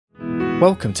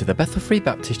Welcome to the Bethel Free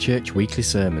Baptist Church Weekly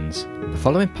Sermons. The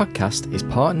following podcast is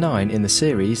part 9 in the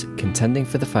series Contending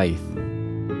for the Faith.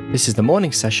 This is the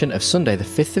morning session of Sunday the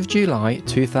 5th of July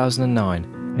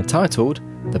 2009, entitled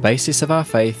The Basis of Our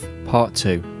Faith, Part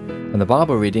 2, and the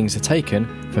Bible readings are taken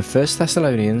from 1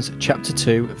 Thessalonians chapter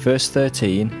 2 verse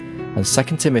 13 and 2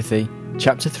 Timothy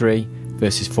chapter 3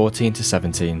 verses 14 to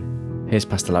 17. Here's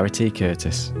Pastor Larry T.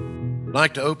 Curtis. I'd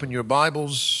like to open your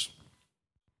Bibles,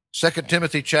 2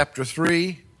 Timothy chapter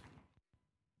 3.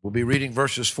 We'll be reading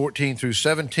verses 14 through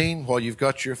 17. While you've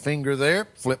got your finger there,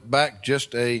 flip back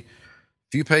just a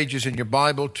few pages in your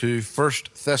Bible to 1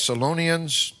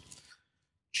 Thessalonians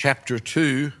chapter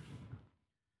 2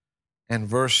 and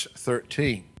verse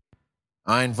 13.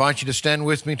 I invite you to stand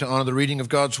with me to honor the reading of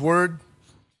God's Word.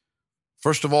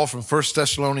 First of all, from 1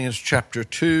 Thessalonians chapter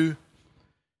 2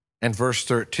 and verse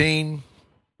 13.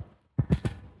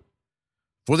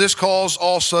 For this cause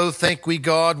also thank we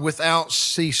God without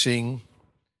ceasing,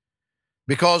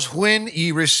 because when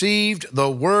ye received the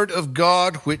word of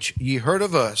God which ye heard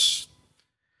of us,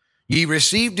 ye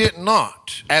received it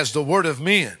not as the word of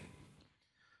men,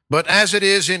 but as it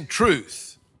is in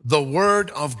truth the word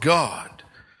of God,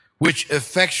 which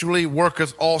effectually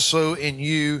worketh also in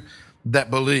you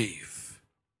that believe.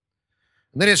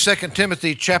 And then in 2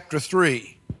 Timothy chapter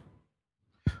 3,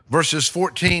 verses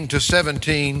 14 to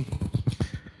 17,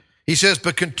 he says,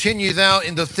 But continue thou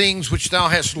in the things which thou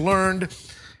hast learned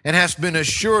and hast been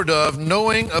assured of,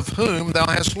 knowing of whom thou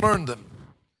hast learned them,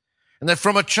 and that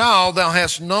from a child thou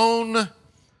hast known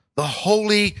the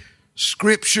holy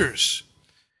Scriptures,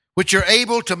 which are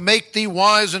able to make thee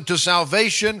wise unto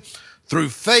salvation through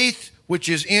faith which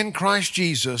is in Christ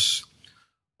Jesus.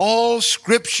 All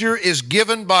Scripture is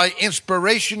given by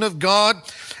inspiration of God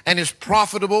and is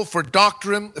profitable for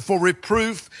doctrine, for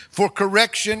reproof, for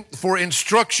correction, for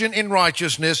instruction in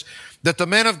righteousness, that the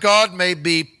man of God may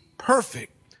be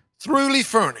perfect, thoroughly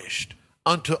furnished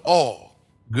unto all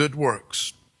good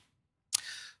works.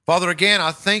 Father, again,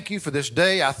 I thank you for this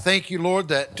day. I thank you, Lord,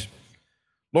 that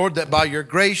by your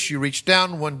grace you reached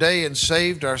down one day and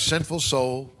saved our sinful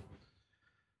soul.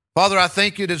 Father, I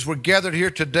thank you that as we're gathered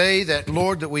here today, that,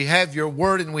 Lord, that we have your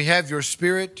word and we have your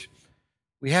spirit.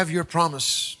 We have your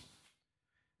promise.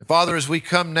 And Father, as we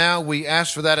come now, we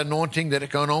ask for that anointing that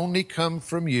it can only come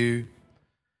from you.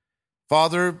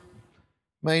 Father,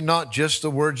 may not just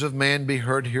the words of man be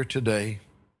heard here today,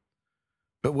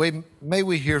 but may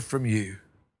we hear from you.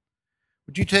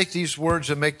 Would you take these words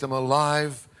and make them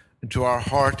alive into our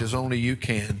heart as only you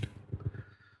can?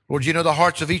 Lord, you know the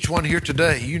hearts of each one here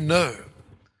today. You know.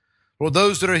 Lord,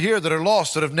 those that are here that are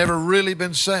lost, that have never really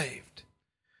been saved.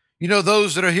 You know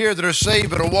those that are here that are saved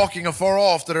but are walking afar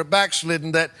off, that are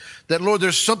backslidden, that Lord,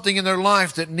 there's something in their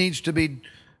life that needs to be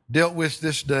dealt with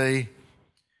this day.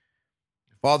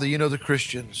 Father, you know the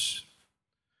Christians,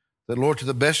 that, Lord, to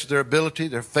the best of their ability,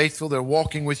 they're faithful, they're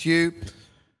walking with you.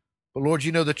 But, Lord,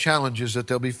 you know the challenges that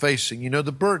they'll be facing. You know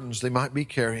the burdens they might be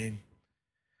carrying.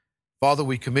 Father,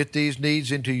 we commit these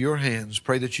needs into your hands.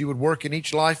 Pray that you would work in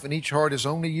each life and each heart as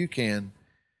only you can.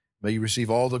 May you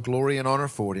receive all the glory and honor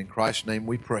for it. In Christ's name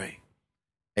we pray.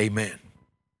 Amen.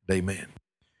 Amen.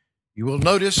 You will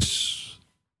notice,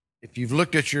 if you've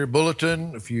looked at your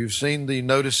bulletin, if you've seen the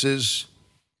notices,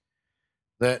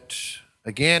 that,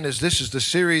 again, as this is the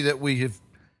series that we have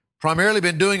primarily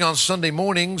been doing on Sunday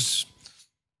mornings,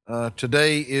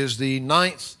 today is the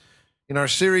 9th in our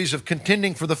series of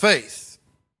Contending for the Faith.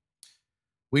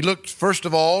 We looked, first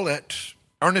of all, at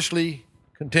earnestly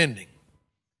contending.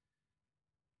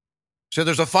 So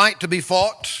there's a fight to be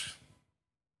fought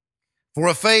for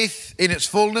a faith in its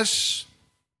fullness,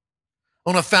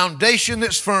 on a foundation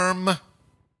that's firm,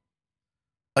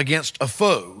 against a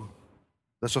foe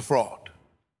that's a fraud.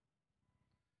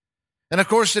 And of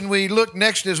course, then we looked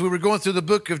next, as we were going through the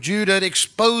book of Jude, at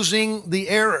exposing the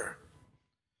error.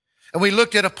 And we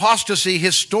looked at apostasy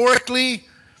historically,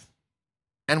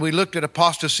 and we looked at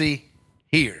apostasy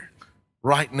here,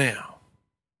 right now.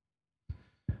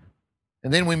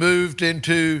 And then we moved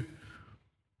into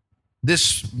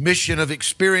this mission of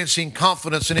experiencing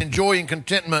confidence and enjoying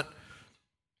contentment.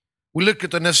 We looked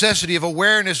at the necessity of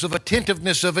awareness, of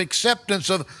attentiveness, of acceptance,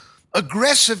 of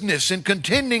aggressiveness in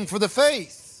contending for the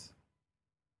faith.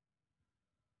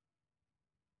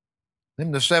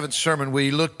 In the 7th sermon,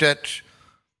 we looked at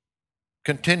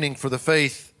contending for the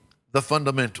faith, the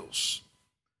fundamentals.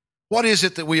 What is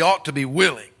it that we ought to be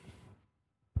willing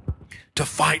to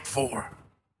fight for,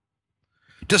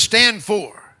 to stand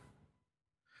for,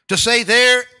 to say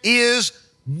there is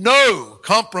no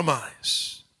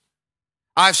compromise?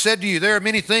 I've said to you, there are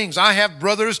many things. I have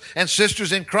brothers and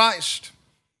sisters in Christ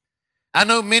I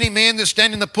know many men that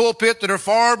stand in the pulpit that are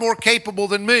far more capable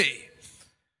than me.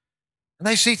 And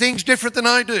they see things different than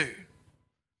I do.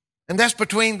 And that's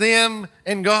between them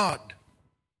and God.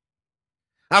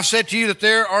 I've said to you that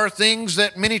there are things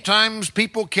that many times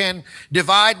people can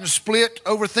divide and split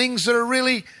over things that are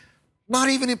really not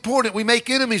even important. We make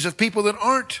enemies of people that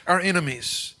aren't our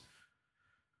enemies.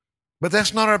 But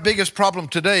that's not our biggest problem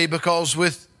today, because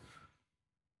with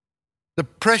the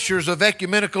pressures of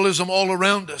ecumenicalism all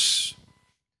around us,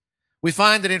 we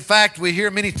find that, in fact, we hear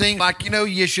many things like,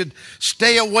 you should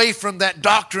stay away from that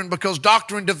doctrine because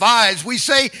doctrine divides. We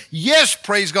say, yes,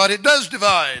 praise God, it does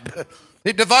divide.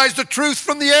 It divides the truth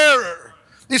from the error.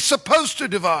 It's supposed to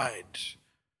divide.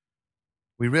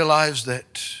 We realize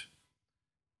that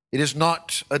it is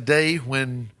not a day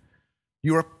when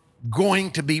you are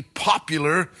going to be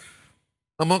popular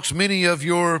amongst many of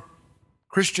your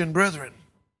Christian brethren.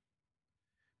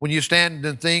 When you stand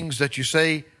in things that you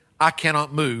say, I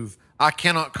cannot move, I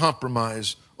cannot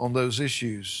compromise on those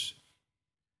issues.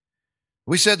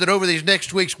 We said that over these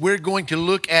next weeks, we're going to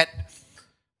look at,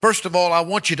 first of all, I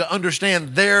want you to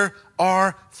understand there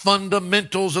are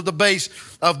fundamentals of the base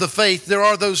of the faith. There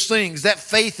are those things. That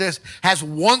faith has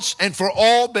once and for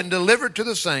all been delivered to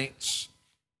the saints.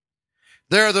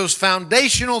 There are those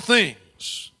foundational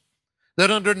things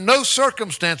that under no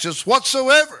circumstances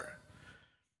whatsoever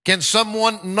can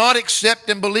someone not accept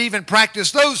and believe and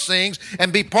practice those things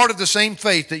and be part of the same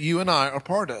faith that you and I are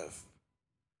part of.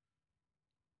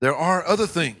 There are other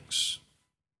things.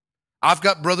 I've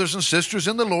got brothers and sisters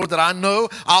in the Lord that I know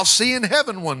I'll see in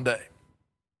heaven one day.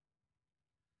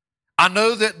 I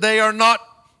know that they are not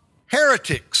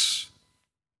heretics.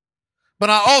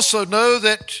 But I also know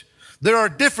that there are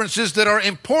differences that are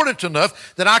important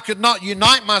enough that I could not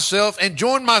unite myself and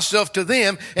join myself to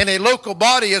them in a local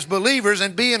body as believers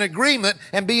and be in agreement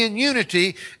and be in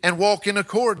unity and walk in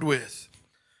accord with.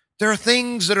 There are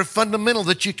things that are fundamental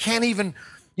that you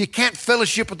can't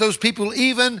fellowship with those people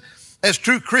even as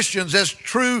true Christians, as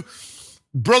true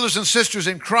brothers and sisters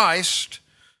in Christ,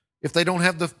 if they don't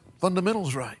have the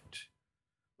fundamentals right.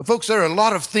 But folks, there are a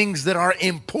lot of things that are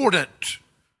important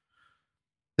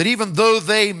that even though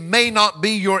they may not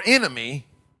be your enemy,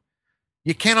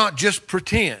 you cannot just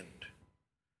pretend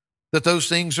that those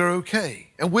things are okay.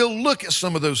 And we'll look at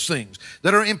some of those things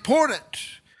that are important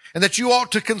and that you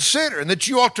ought to consider and that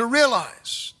you ought to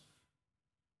realize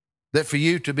that for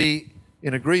you to be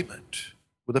in agreement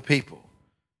with the people,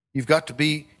 you've got to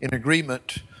be in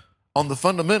agreement on the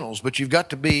fundamentals, but you've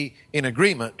got to be in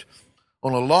agreement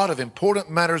on a lot of important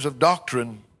matters of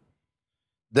doctrine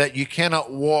that you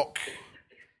cannot walk.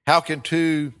 How can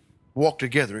two walk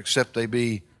together except they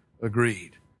be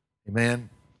agreed? Amen.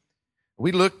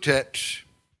 We looked at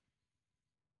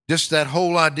just that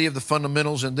whole idea of the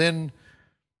fundamentals, and then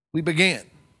we began.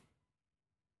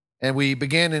 And we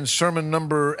began in sermon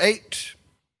number 8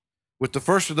 with the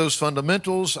first of those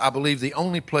fundamentals. I believe the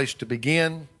only place to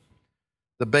begin,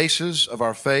 the basis of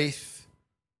our faith,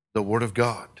 the Word of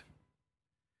God.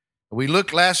 We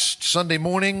looked last Sunday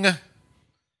morning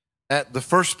at the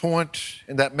first point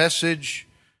in that message,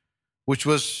 which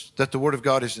was that the Word of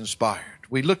God is inspired.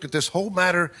 We looked at this whole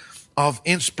matter of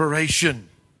inspiration.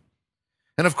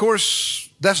 And of course,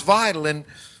 that's vital. And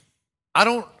I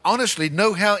don't honestly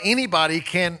know how anybody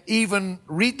can even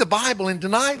read the Bible and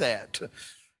deny that.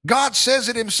 God says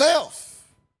it himself.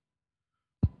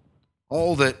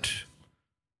 All that,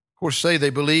 of course, say they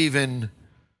believe in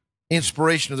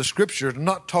inspiration of the Scripture are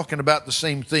not talking about the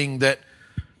same thing that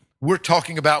we're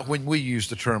talking about when we use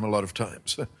the term a lot of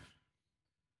times.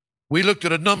 We looked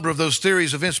at a number of those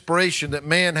theories of inspiration that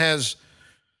man has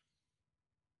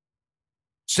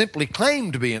simply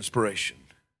claimed to be inspiration.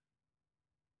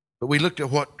 But we looked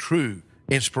at what true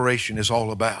inspiration is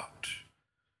all about.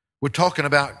 We're talking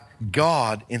about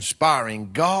God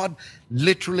inspiring, God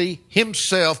literally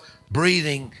himself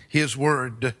breathing his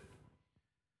word.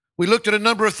 We looked at a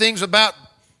number of things about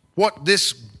what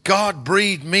this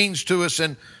God-breathed means to us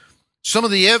and some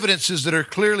of the evidences that are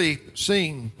clearly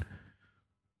seen,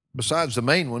 besides the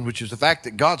main one, which is the fact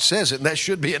that God says it, and that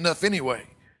should be enough anyway.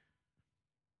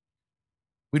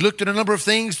 We looked at a number of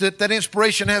things that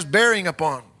inspiration has bearing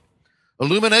upon.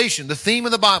 Illumination, the theme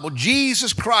of the Bible,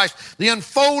 Jesus Christ, the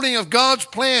unfolding of God's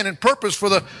plan and purpose for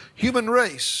the human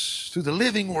race through the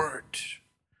living Word.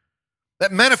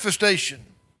 That manifestation,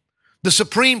 the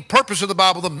supreme purpose of the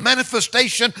Bible, the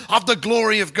manifestation of the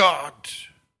glory of God.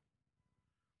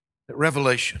 That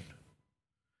revelation,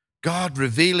 God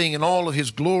revealing in all of his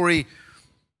glory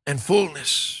and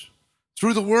fullness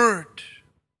through the Word.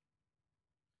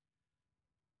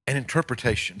 And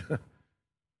interpretation.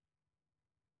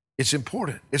 It's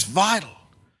important. It's vital.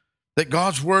 that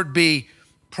God's Word be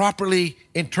properly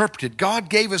interpreted. God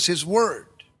gave us His Word,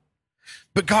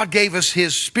 but God gave us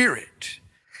His Spirit.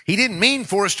 He didn't mean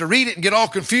for us to read it and get all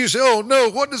confused. Oh no,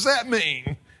 what does that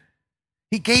mean?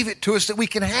 He gave it to us that we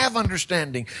can have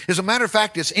understanding. As a matter of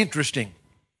fact, it's interesting.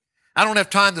 I don't have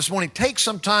time this morning. Take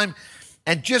some time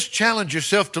and just challenge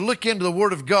yourself to look into the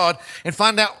Word of God and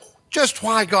find out just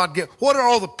why God gave. What are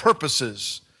all the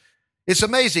purposes? It's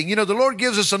amazing. You know, the Lord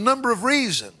gives us a number of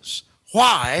reasons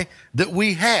why that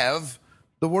we have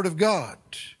the Word of God.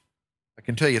 I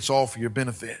can tell you it's all for your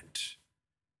benefit.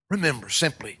 Remember,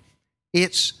 simply,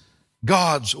 it's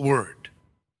God's Word.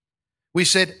 We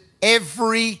said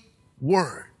every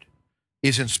word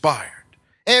is inspired.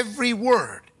 Every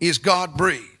word is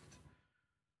God-breathed.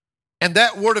 And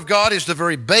that Word of God is the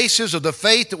very basis of the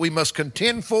faith that we must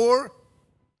contend for.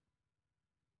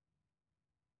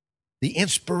 The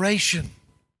inspiration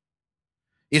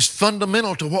is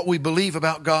fundamental to what we believe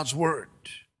about God's Word.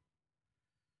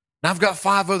 Now, I've got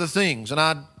 5 other things, and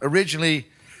I originally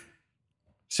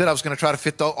said I was going to try to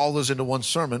fit all those into one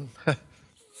sermon. I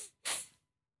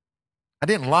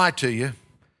didn't lie to you,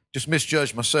 just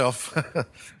misjudged myself.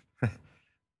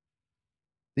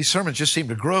 These sermons just seem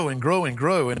to grow and grow and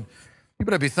grow, and you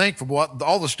better be thankful for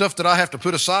all the stuff that I have to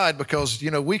put aside because,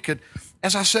 you know, we could,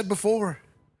 as I said before,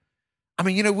 I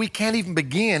mean, you know, we can't even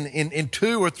begin in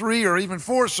 2 or 3 or even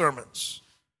 4 sermons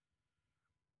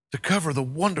to cover the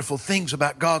wonderful things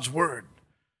about God's Word.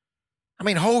 I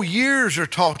mean, whole years are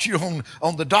taught you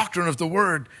on the doctrine of the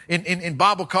Word in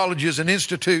Bible colleges and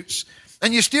institutes,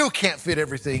 and you still can't fit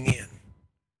everything in.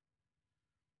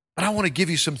 But I want to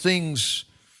give you some things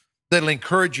that'll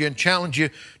encourage you and challenge you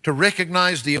to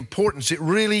recognize the importance. It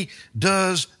really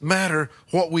does matter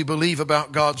what we believe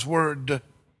about God's Word.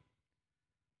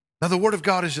 Now, the Word of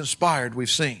God is inspired, we've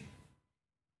seen.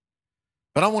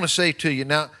 But I want to say to you,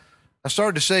 now, I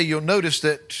started to say, you'll notice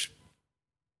that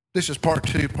this is part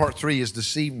 2, part 3 is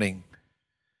this evening.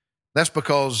 That's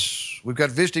because we've got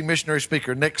a visiting missionary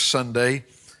speaker next Sunday,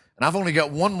 and I've only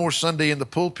got one more Sunday in the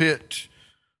pulpit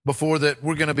before that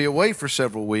we're going to be away for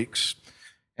several weeks.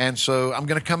 And so I'm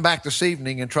going to come back this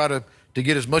evening and try to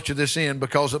get as much of this in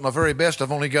because at my very best,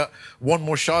 I've only got one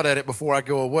more shot at it before I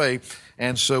go away.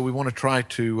 And so we want to try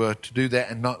to do that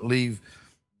and not leave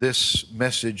this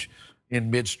message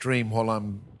in midstream while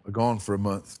I'm gone for a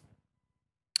month.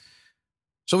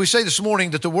 So we say this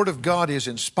morning that the Word of God is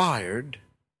inspired,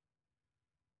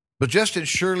 but just as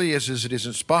surely as it is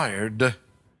inspired,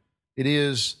 it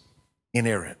is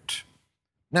inerrant.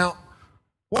 Now,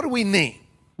 what do we mean?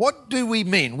 What do we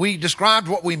mean? We described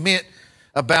what we meant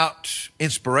about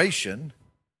inspiration.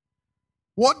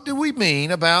 What do we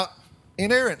mean about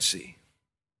inerrancy?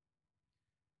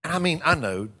 I mean, I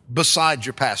know, besides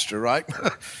your pastor, right?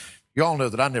 You all know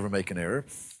that I never make an error.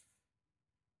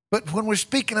 But when we're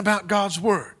speaking about God's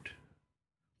Word,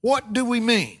 what do we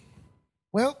mean?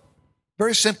 Well,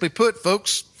 very simply put,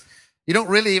 folks, you don't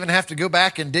really even have to go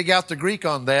back and dig out the Greek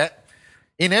on that.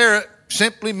 Inerrant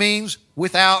simply means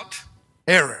without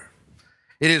error.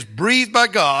 It is breathed by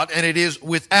God and it is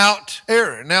without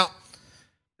error. Now,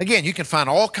 again, you can find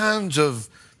all kinds of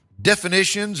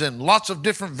definitions and lots of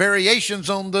different variations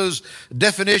on those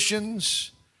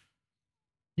definitions.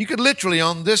 You could literally,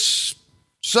 on this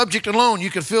subject alone, you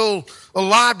could fill a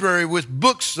library with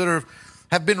books that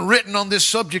have been written on this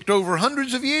subject over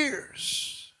hundreds of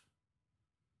years.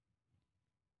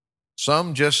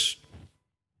 Some just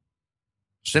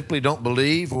simply don't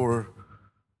believe or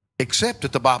accept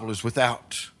that the Bible is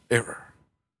without error.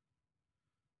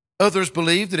 Others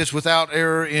believe that it's without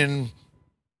error in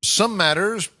some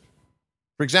matters,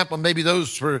 for example, maybe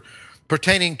those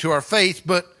pertaining to our faith,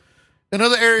 but in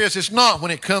other areas it's not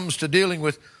when it comes to dealing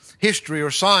with history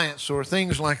or science or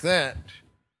things like that.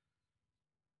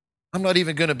 I'm not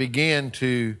even going to begin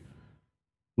to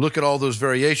look at all those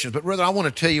variations, but rather I want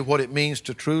to tell you what it means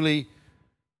to truly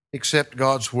accept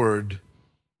God's Word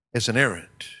as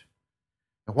inerrant.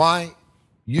 And why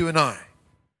you and I,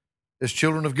 as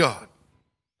children of God,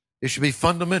 it should be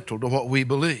fundamental to what we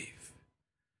believe.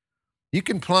 You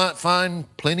can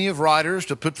find plenty of writers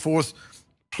to put forth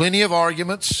plenty of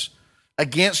arguments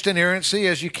against inerrancy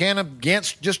as you can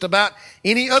against just about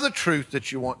any other truth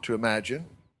that you want to imagine.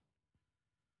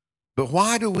 But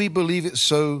why do we believe it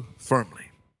so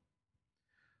firmly?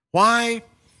 Why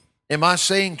am I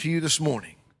saying to you this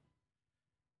morning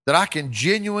that I can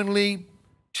genuinely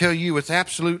tell you with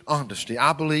absolute honesty,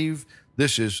 I believe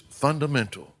this is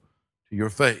fundamental to your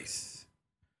faith?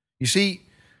 You see,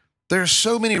 there are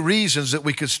so many reasons that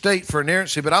we could state for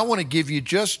inerrancy, but I want to give you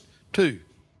just 2,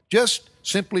 just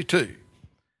simply 2.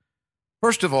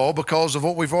 First of all, because of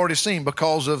what we've already seen,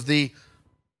 because of the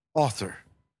author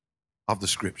of the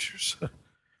Scriptures,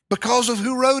 because of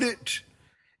who wrote it.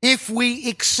 If we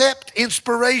accept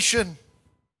inspiration,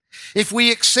 if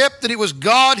we accept that it was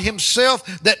God Himself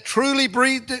that truly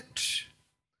breathed it,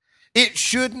 it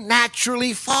should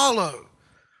naturally follow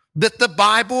that the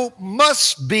Bible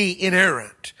must be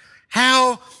inerrant.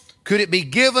 How could it be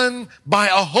given by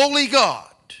a holy God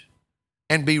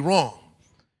and be wrong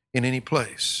in any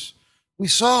place? We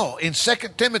saw in 2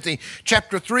 Timothy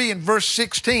chapter 3 and verse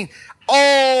 16,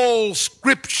 all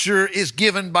Scripture is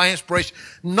given by inspiration,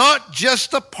 not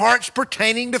just the parts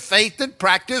pertaining to faith and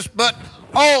practice, but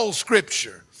all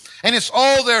Scripture. And it's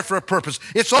all there for a purpose.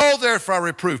 It's all there for our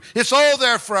reproof. It's all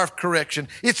there for our correction.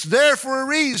 It's there for a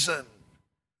reason.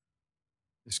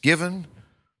 It's given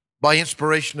by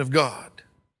inspiration of God.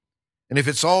 And if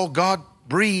it's all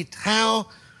God-breathed, how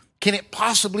can it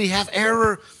possibly have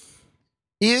error?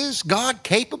 Is God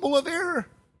capable of error?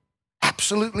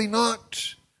 Absolutely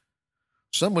not.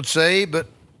 Some would say, but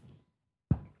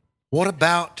what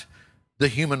about the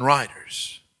human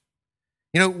writers?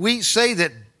 You know, we say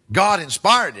that God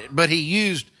inspired it, but He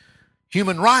used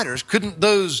human writers. Couldn't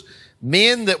those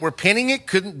men that were penning it,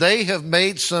 couldn't they have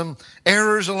made some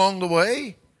errors along the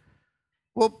way?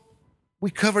 Well,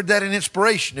 we covered that in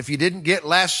inspiration. If you didn't get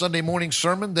last Sunday morning's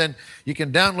sermon, then you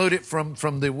can download it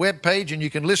from the web page and you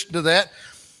can listen to that.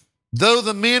 Though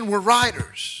the men were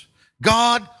writers,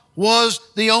 God was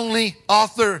the only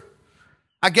author.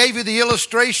 I gave you the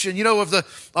illustration, you know, of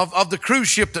the cruise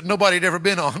ship that nobody had ever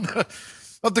been on,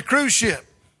 of the cruise ship.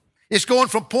 It's going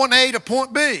from point A to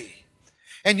point B.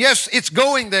 And yes, it's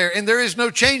going there, and there is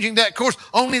no changing that course.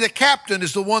 Only the captain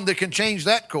is the one that can change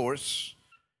that course.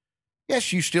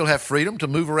 Yes, you still have freedom to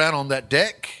move around on that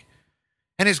deck.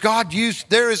 And as God used,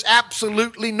 there is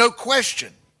absolutely no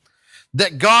question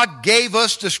that God gave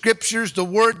us the Scriptures, the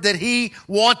Word that He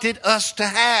wanted us to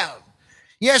have.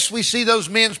 Yes, we see those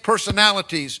men's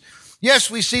personalities.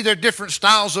 Yes, we see their different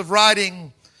styles of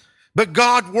writing. But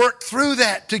God worked through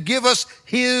that to give us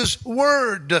His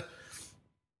Word.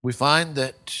 We find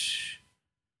that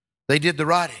they did the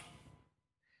writing.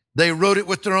 They wrote it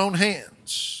with their own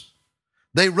hands.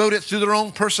 They wrote it through their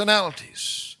own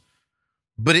personalities.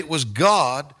 But it was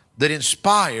God that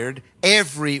inspired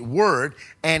every word,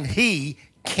 and He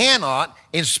cannot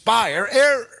inspire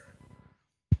error.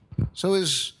 So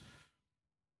as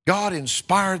God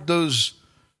inspired those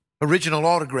original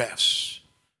autographs,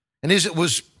 and as it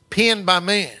was penned by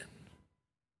man,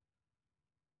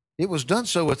 it was done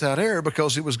so without error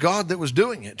because it was God that was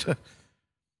doing it.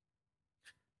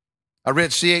 I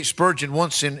read C.H. Spurgeon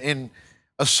once in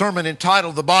a sermon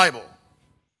entitled The Bible.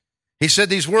 He said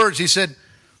these words, he said,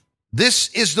 "This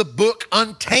is the book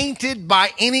untainted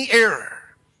by any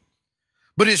error,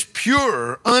 but is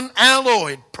pure,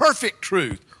 unalloyed, perfect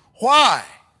truth." Why?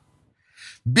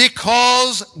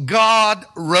 Because God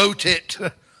wrote it.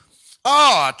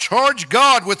 Charge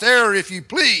God with error if you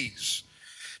please.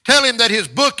 Tell Him that His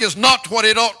book is not what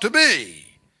it ought to be.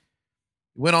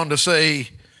 He went on to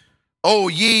say, "O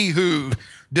ye who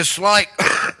dislike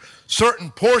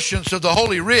certain portions of the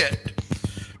Holy Writ,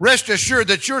 rest assured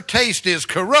that your taste is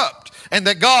corrupt and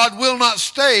that God will not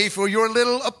stay for your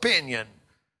little opinion.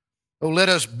 Oh, let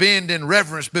us bend in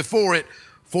reverence before it,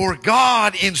 for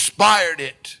God inspired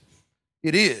it.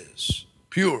 It is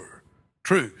pure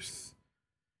truth."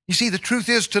 You see, the truth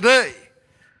is today,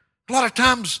 a lot of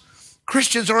times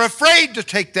Christians are afraid to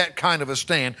take that kind of a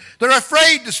stand. They're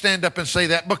afraid to stand up and say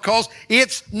that because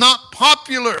it's not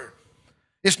popular.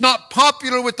 It's not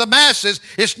popular with the masses.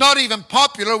 It's not even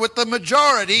popular with the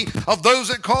majority of those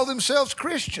that call themselves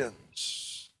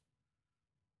Christians.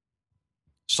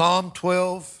 Psalm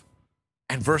 12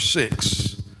 and verse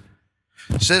 6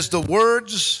 says, "The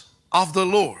words of the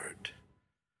Lord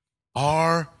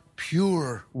are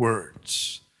pure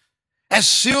words, as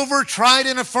silver tried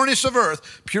in a furnace of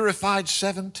earth, purified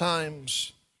 7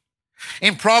 times.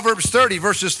 In Proverbs 30,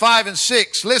 verses 5 and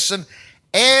 6, listen,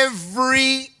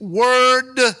 "Every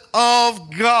word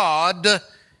of God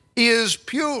is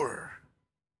pure.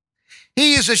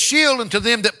 He is a shield unto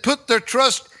them that put their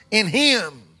trust in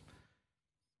Him.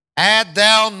 Add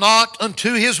thou not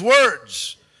unto His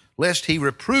words, lest He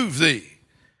reprove thee,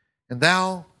 and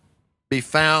thou be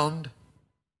found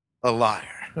a liar."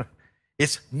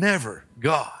 It's never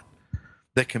God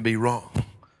that can be wrong.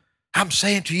 I'm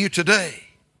saying to you today,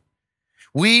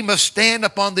 we must stand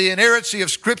upon the inerrancy of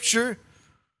Scripture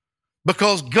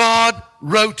because God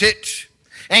wrote it,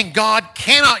 and God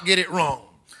cannot get it wrong.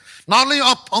 Not only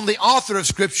on the author of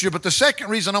Scripture, but the second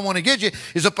reason I want to get you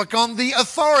is upon the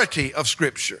authority of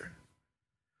Scripture.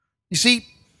 You see,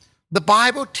 the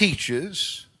Bible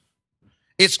teaches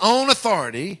its own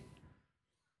authority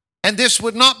And this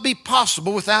would not be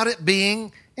possible without it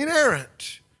being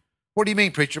inerrant. What do you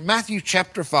mean, preacher? Matthew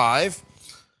chapter 5,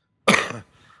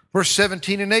 verse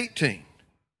 17 and 18.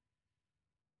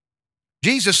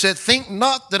 Jesus said, "Think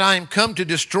not that I am come to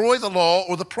destroy the law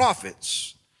or the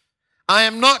prophets. I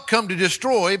am not come to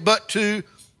destroy, but to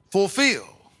fulfill.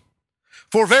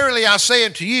 For verily I say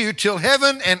unto you, till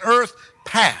heaven and earth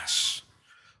pass,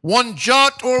 one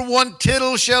jot or one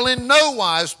tittle shall in no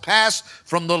wise pass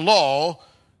from the law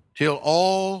till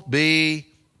all be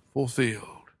fulfilled."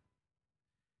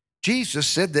 Jesus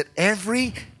said that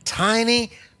every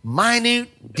tiny,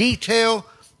 minute detail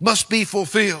must be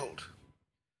fulfilled.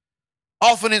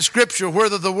 Often in Scripture,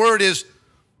 whether the word is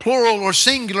plural or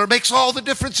singular makes all the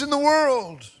difference in the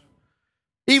world.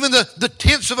 Even the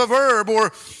tense of a verb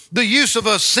or the use of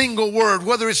a single word,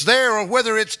 whether it's there or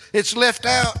whether it's left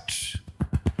out.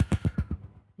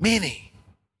 Many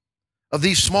of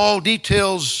these small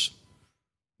details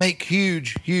make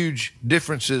huge, huge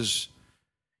differences.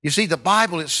 You see, the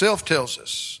Bible itself tells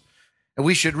us, and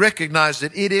we should recognize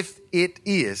that if it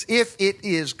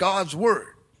is God's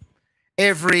Word,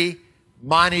 every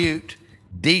minute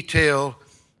detail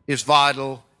is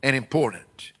vital and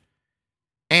important.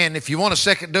 And if you want a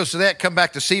second dose of that, come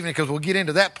back this evening because we'll get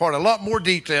into that part a lot more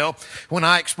detail when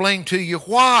I explain to you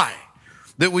why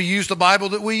that we use the Bible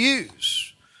that we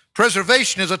use.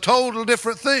 Preservation is a total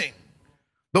different thing.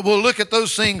 But we'll look at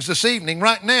those things this evening.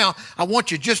 Right now, I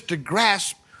want you just to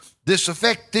grasp this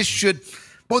effect. This should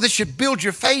build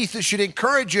your faith. This should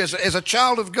encourage you as a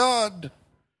child of God.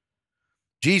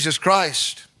 Jesus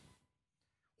Christ,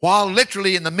 while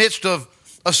literally in the midst of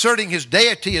asserting his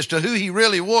deity as to who he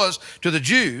really was to the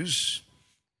Jews,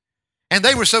 and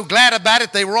they were so glad about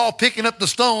it, they were all picking up the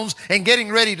stones and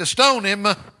getting ready to stone him.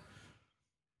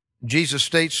 Jesus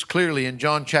states clearly in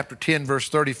John chapter 10, verse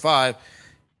 35,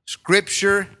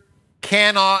 Scripture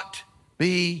cannot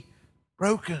be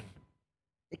broken.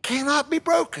 It cannot be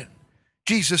broken,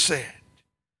 Jesus said.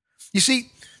 You see,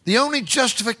 the only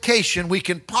justification we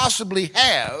can possibly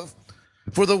have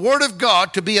for the Word of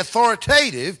God to be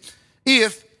authoritative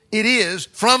if it is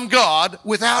from God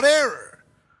without error.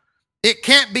 It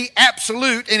can't be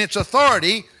absolute in its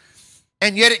authority,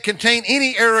 and yet it contain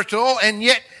any error at all, and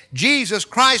yet Jesus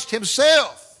Christ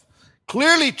himself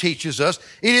clearly teaches us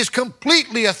it is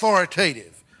completely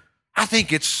authoritative. I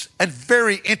think it's a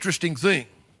very interesting thing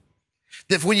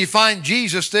that when you find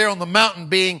Jesus there on the mountain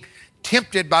being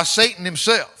tempted by Satan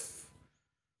himself,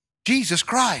 Jesus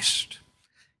Christ,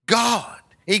 God,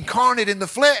 incarnate in the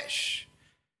flesh,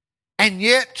 and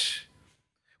yet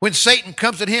when Satan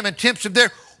comes at him and tempts him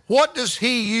there, what does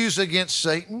he use against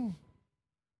Satan?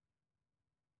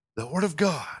 The Word of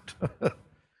God.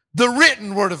 The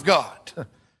written Word of God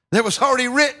that was already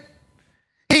written.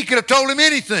 He could have told him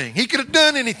anything. He could have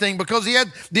done anything because he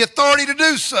had the authority to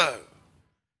do so.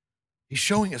 He's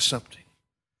showing us something.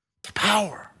 The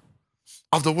power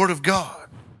of the Word of God.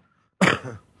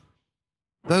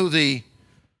 Though the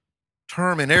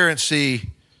term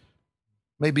inerrancy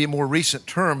may be a more recent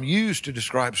term used to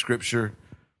describe Scripture,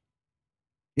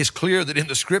 it's clear that in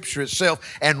the Scripture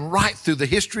itself and right through the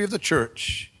history of the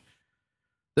church,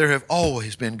 there have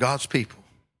always been God's people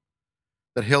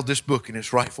that held this book in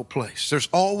its rightful place. There's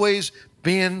always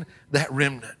been that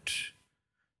remnant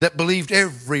that believed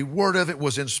every word of it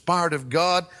was inspired of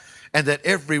God and that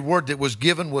every word that was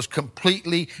given was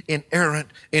completely inerrant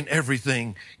in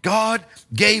everything. God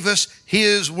gave us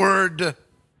His Word.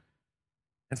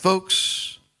 And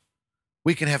folks,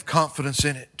 we can have confidence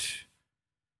in it.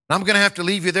 I'm going to have to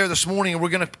leave you there this morning, and we're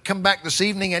going to come back this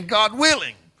evening, and God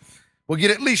willing, we'll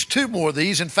get at least two more of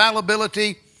these,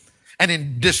 infallibility and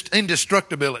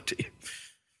indestructibility.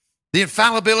 The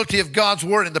infallibility of God's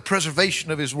Word and the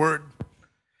preservation of His Word.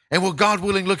 And will God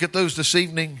willing look at those this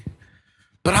evening?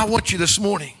 But I want you this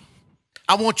morning,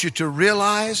 I want you to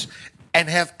realize and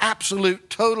have absolute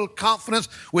total confidence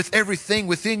with everything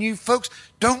within you. Folks,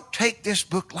 don't take this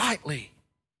book lightly.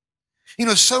 You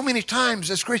know, so many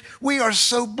times as Christians, we are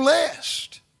so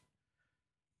blessed.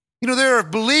 You know, there are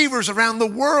believers around the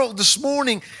world this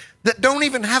morning that don't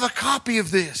even have a copy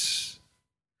of this,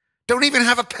 don't even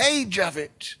have a page of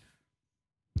it.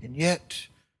 And yet,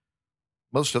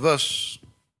 most of us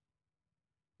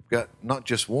have got not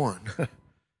just one, but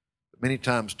many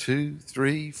times 2,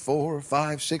 3, 4,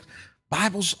 5, 6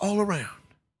 Bibles all around.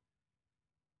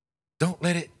 Don't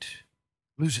let it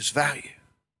lose its value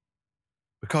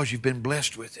because you've been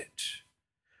blessed with it.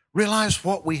 Realize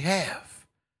what we have.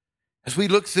 As we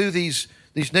look through these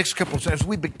next couple of times,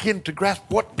 we begin to grasp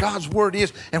what God's Word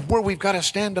is and where we've got to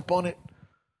stand upon it.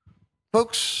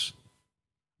 Folks,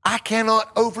 I cannot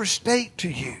overstate to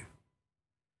you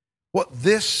what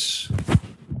this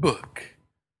book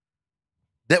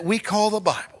that we call the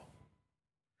Bible,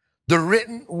 the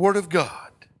written Word of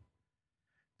God,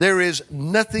 there is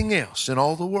nothing else in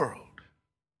all the world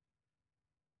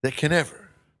that can ever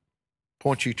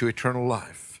point you to eternal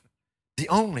life. The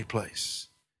only place.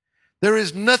 There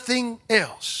is nothing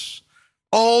else.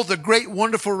 All the great,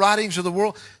 wonderful writings of the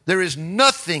world, there is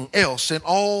nothing else in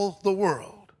all the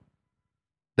world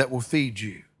that will feed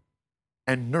you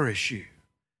and nourish you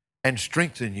and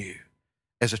strengthen you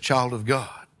as a child of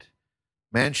God.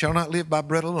 Man shall not live by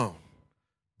bread alone,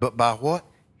 but by what?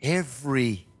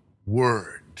 Every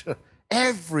word.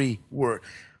 Every word.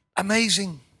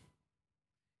 Amazing.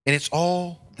 And it's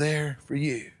all there for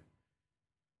you.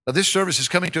 Now, this service is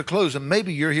coming to a close, and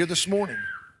maybe you're here this morning.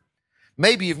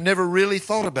 Maybe you've never really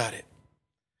thought about it.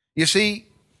 You see,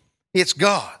 it's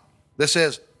God that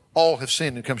says all have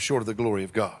sinned and come short of the glory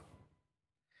of God.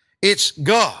 It's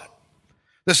God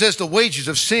that says the wages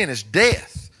of sin is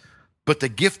death, but the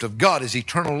gift of God is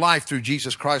eternal life through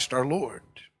Jesus Christ our Lord.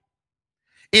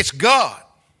 It's God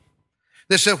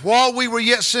that said while we were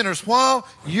yet sinners, while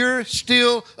you're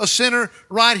still a sinner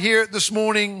right here this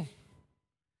morning,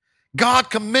 God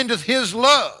commendeth His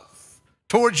love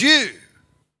towards you.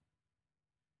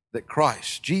 That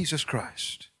Christ, Jesus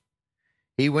Christ,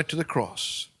 He went to the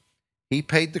cross. He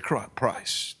paid the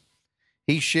price.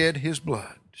 He shed His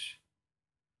blood.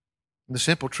 And the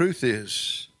simple truth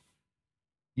is,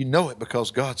 you know it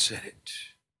because God said it.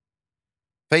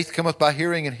 Faith cometh by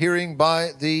hearing, and hearing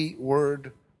by the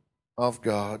Word of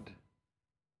God.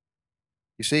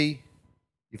 You see,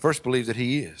 you first believe that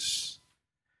He is.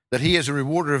 That He is a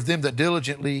rewarder of them that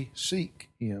diligently seek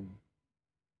Him.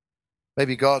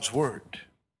 Maybe God's Word.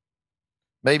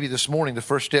 Maybe this morning the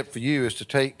first step for you is to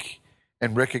take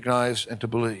and recognize and to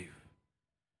believe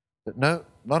that no,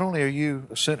 not only are you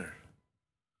a sinner,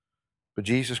 but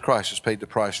Jesus Christ has paid the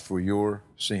price for your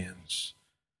sins.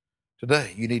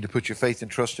 Today, you need to put your faith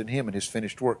and trust in Him and His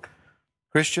finished work.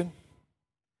 Christian,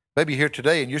 maybe you're here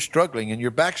today and you're struggling and you're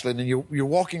backsliding and you're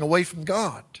walking away from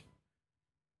God.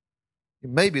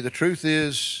 Maybe the truth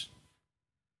is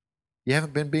you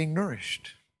haven't been being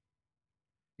nourished.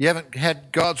 You haven't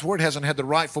had, God's Word hasn't had the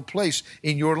rightful place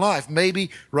in your life. Maybe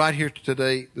right here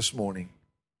today, this morning.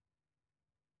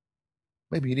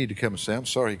 Maybe you need to come and say, I'm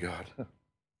sorry, God.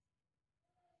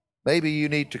 Maybe you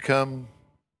need to come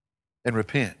and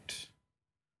repent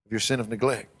of your sin of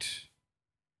neglect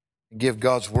and give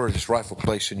God's Word its rightful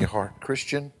place in your heart.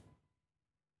 Christian,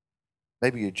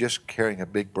 maybe you're just carrying a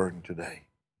big burden today.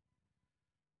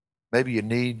 Maybe you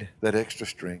need that extra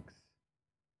strength.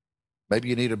 Maybe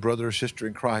you need a brother or sister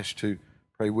in Christ to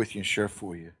pray with you and share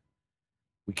for you.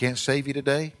 We can't save you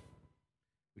today.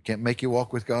 We can't make you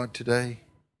walk with God today.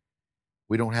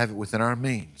 We don't have it within our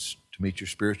means to meet your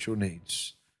spiritual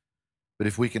needs. But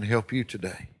if we can help you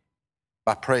today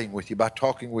by praying with you, by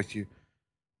talking with you,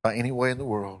 by any way in the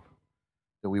world,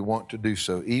 that we want to do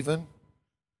so. Even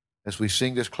as we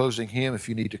sing this closing hymn, if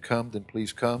you need to come, then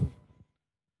please come.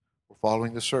 We're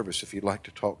following the service if you'd like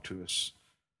to talk to us.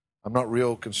 I'm not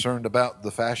real concerned about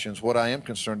the fashions. What I am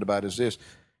concerned about is this,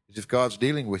 is if God's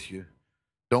dealing with you,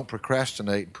 don't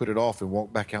procrastinate and put it off and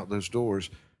walk back out those doors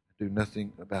and do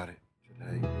nothing about it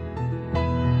today.